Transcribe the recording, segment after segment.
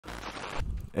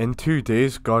In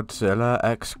today's Godzilla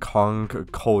x Kong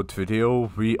code video,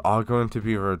 we are going to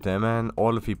be redeeming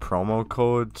all of the promo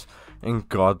codes in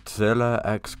Godzilla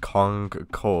x Kong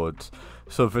codes.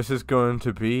 So this is going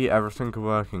to be every single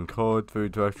working code that we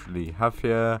do actually have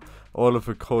here. All of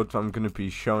the codes I'm going to be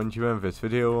showing you in this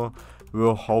video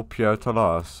will help you out a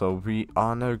lot. So we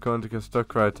are now going to get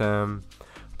stuck right in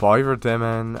by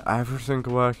redeeming every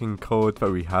single working code that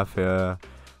we have here.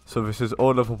 So this is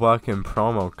all of the working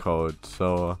promo codes.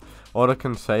 So all I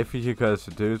can say for you guys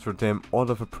to do is redeem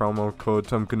all of the promo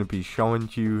codes I'm going to be showing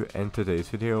you in today's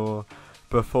video.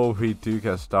 Before we do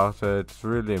get started, it's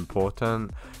really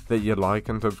important that you like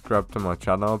and subscribe to my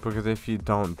channel, because if you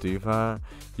don't do that,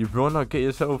 you will not get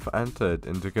yourself entered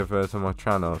into giveaways on my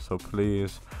channel. So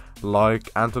please like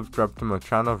and subscribe to my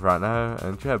channel right now,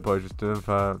 and yeah, by just doing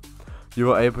that, you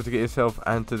are able to get yourself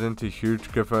entered into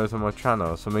huge giveaways on my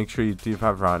channel, so make sure you do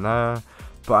that right now.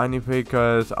 But anyway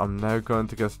guys, I'm now going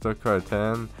to get stuck right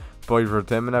in by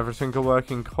redeeming every single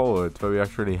working code that we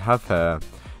actually have here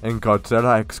in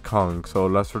Godzilla x Kong. So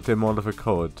let's redeem all of the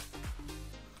codes.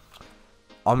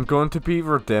 I'm going to be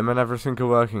redeeming every single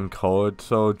working code,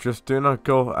 so just do not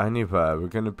go anywhere. We're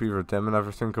going to be redeeming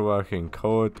every single working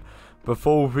code.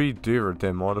 Before we do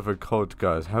redeem all of the codes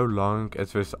guys, how long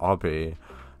is this obby?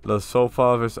 So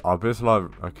far this obby is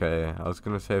like, okay, I was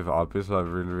gonna say the obby is like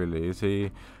really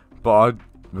easy, but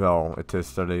well, it is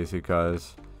still easy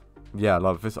guys. Yeah,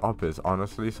 like this obby is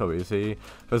honestly so easy.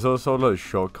 There's also like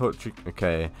shortcut,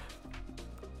 okay,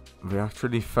 we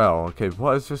actually fell. Okay,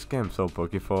 what is this game so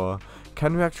buggy for?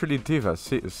 Can we actually do that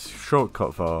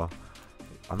shortcut for?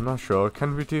 I'm not sure,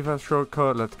 can we do that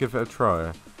shortcut? Let's give it a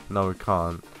try. No, we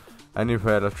can't.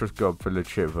 Anyway, let's just go up the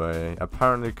legit way.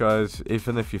 Apparently guys,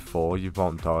 even if you fall, you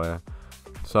won't die.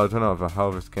 So I don't know the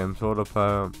hell this game's all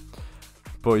about.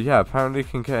 But yeah, apparently you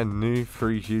can get a new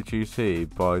free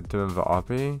UGC by doing the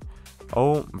obby.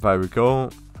 Oh, there we go.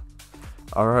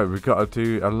 Alright, we gotta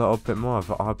do a little bit more of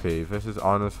the obby. This is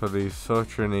honestly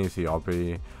such an easy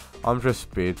obby. I'm just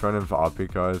speedrunning the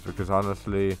obby guys, because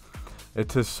honestly,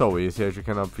 it is so easy as you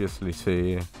can obviously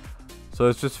see. So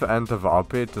it's just the end of the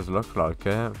obby, it does look like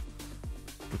it.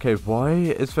 Okay, why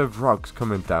is there rocks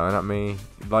coming down at me?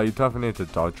 Like, you definitely need to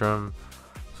dodge them.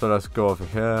 So let's go over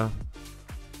here.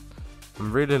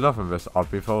 I'm really loving this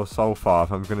obby though so far,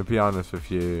 if I'm going to be honest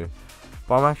with you.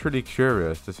 But I'm actually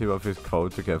curious to see what this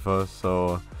code to give us.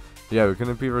 So yeah, we're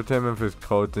going to be redeeming this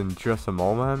code in just a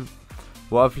moment.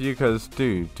 Whatever you guys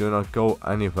do not go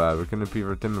anywhere. We're going to be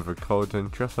redeeming the code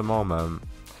in just a moment.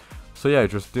 So yeah,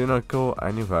 just do not go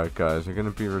anywhere guys. We're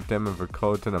going to be redeeming the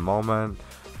code in a moment.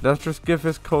 Let's just give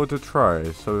this code a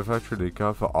try. So we've actually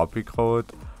got the obby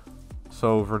code.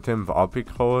 So redeem the obby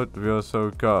code. We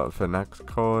also got the next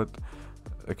code.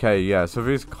 Okay, yeah, so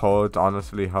these codes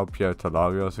honestly help you out a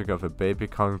lot. We also got the baby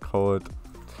Kong code.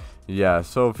 Yeah,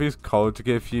 so these codes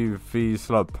give you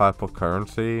these like purple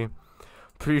currency.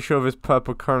 Pretty sure this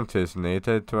purple currency is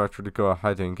needed to actually go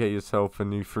ahead and get yourself a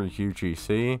new free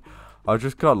UGC. I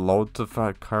just got loads of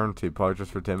that currency by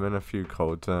just redeeming a few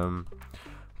codes.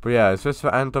 But yeah, is this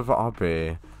the end of the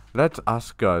obby? Let's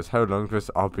ask guys how long this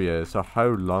obby is. So how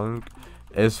long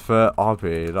is the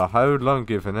obby? Like, how long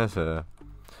even is it?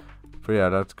 But yeah,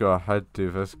 let's go ahead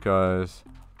do this guys.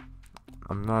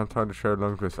 I'm not entirely sure how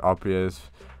long this obby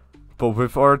is, but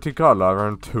we've already got like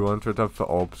around 200 of the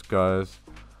orbs guys.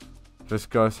 This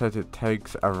guy said it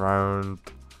takes around,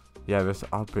 yeah, this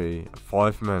obby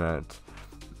 5 minutes.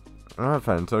 Alright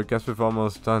then, so I guess we've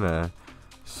almost done it.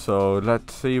 So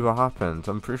let's see what happens.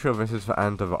 I'm pretty sure this is the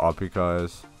end of the obby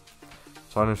guys.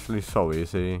 It's honestly so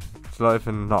easy. It's not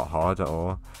even not hard at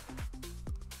all.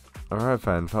 Alright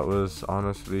then, that was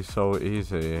honestly so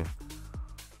easy.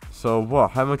 So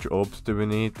what, how much orbs do we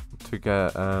need to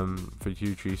get for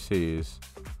UGCs?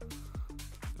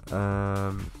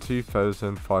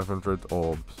 2,500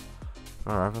 orbs.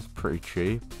 Alright, that's pretty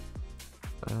cheap.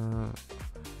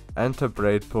 Enter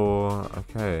Braid Ball,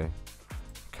 okay.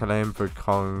 Claim for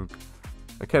Kong.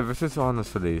 Okay, this is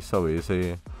honestly so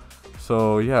easy.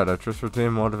 So yeah, let's just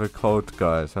redeem all of the codes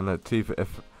guys, and let's see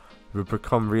if we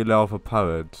become really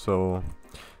overpowered. So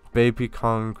baby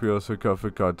Kong, we also got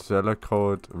the Godzilla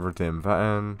code, redeem that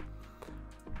in.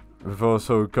 We've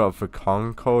also got the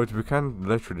Kong code. We can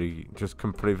literally just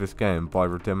complete this game by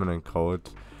redeeming in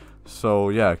codes. So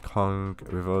yeah, Kong,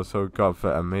 we've also got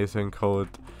the amazing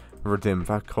code, redeem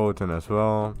that code in as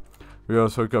well. We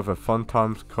also got the Fun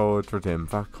Times code, redeem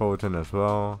that code in as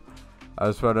well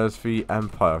as the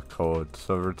Empire code,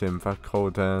 so redeem that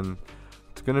code in.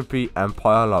 It's gonna be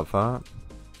Empire like that.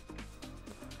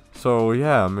 So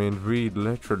yeah, I mean, we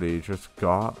literally just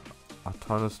got a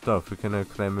ton of stuff. We can now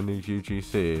claim a new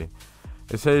UGC.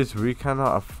 It says we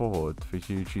cannot afford the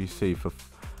UGC for...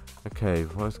 Okay,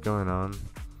 what's going on?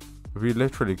 We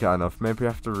literally get enough. Maybe we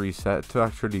have to reset to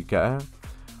actually get it.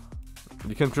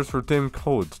 You can just redeem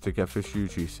codes to get this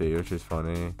UGC, which is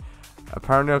funny.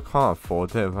 Apparently I can't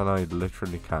afford it when I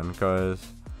literally can, guys.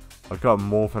 I got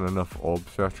more than enough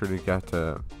orbs to actually get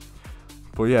it.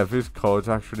 But yeah, this code's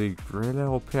actually really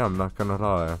OP, I'm not gonna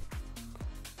lie.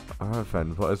 Alright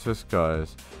then, what is this,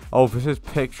 guys? Oh, this is a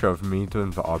picture of me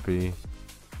doing the obby.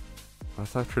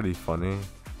 That's actually funny.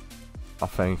 I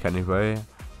think, anyway.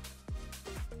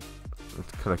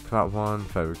 Let's click that one,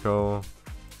 there we go.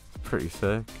 It's pretty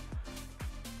sick.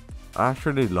 I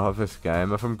actually love this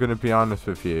game, if I'm gonna be honest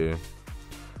with you.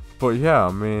 But yeah,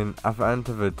 I mean, at the end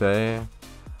of the day,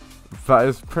 that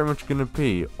is pretty much gonna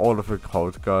be all of the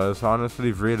codes, guys. I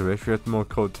honestly really wish we had more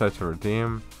code sets to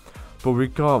redeem. But we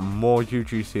got more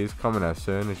UGCs coming out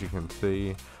soon, as you can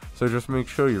see. So just make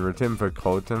sure you redeem the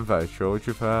codes that I showed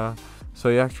you there. So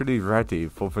you're actually ready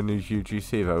for the new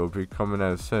UGC that will be coming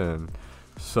out soon.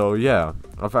 So yeah,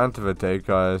 at the end of the day,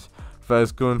 guys,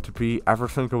 there's going to be every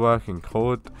single working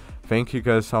code. Thank you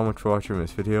guys so much for watching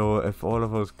this video. If all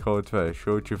of those codes that I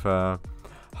showed you there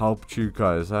helped you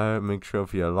guys out, make sure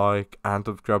you like and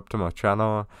subscribe to my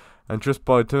channel. And just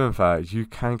by doing that, you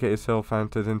can get yourself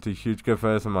entered into huge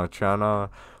giveaways on my channel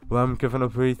where I'm giving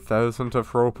away thousands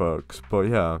of Robux. But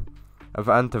yeah, at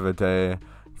the end of the day,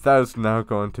 that is now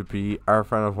going to be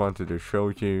everything I wanted to show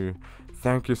you.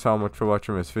 Thank you so much for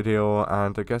watching this video,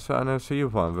 and I guess I'll see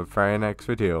you on the very next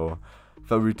video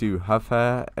that we do have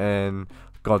here in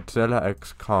Godzilla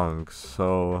X Kong.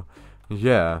 So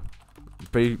yeah,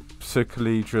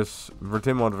 basically just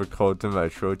redeem all of the codes that I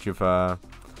showed you there.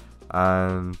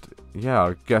 And yeah,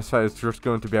 I guess that is just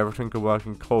going to be every single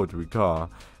working code we got.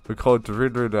 The code's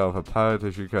really overpowered,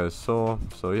 as you guys saw.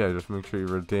 So yeah, just make sure you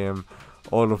redeem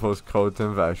all of those codes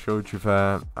that I showed you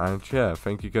there. And yeah,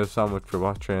 thank you guys so much for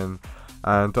watching.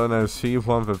 And I'll see you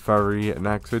on the very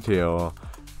next video.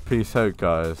 Peace out,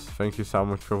 guys. Thank you so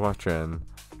much for watching.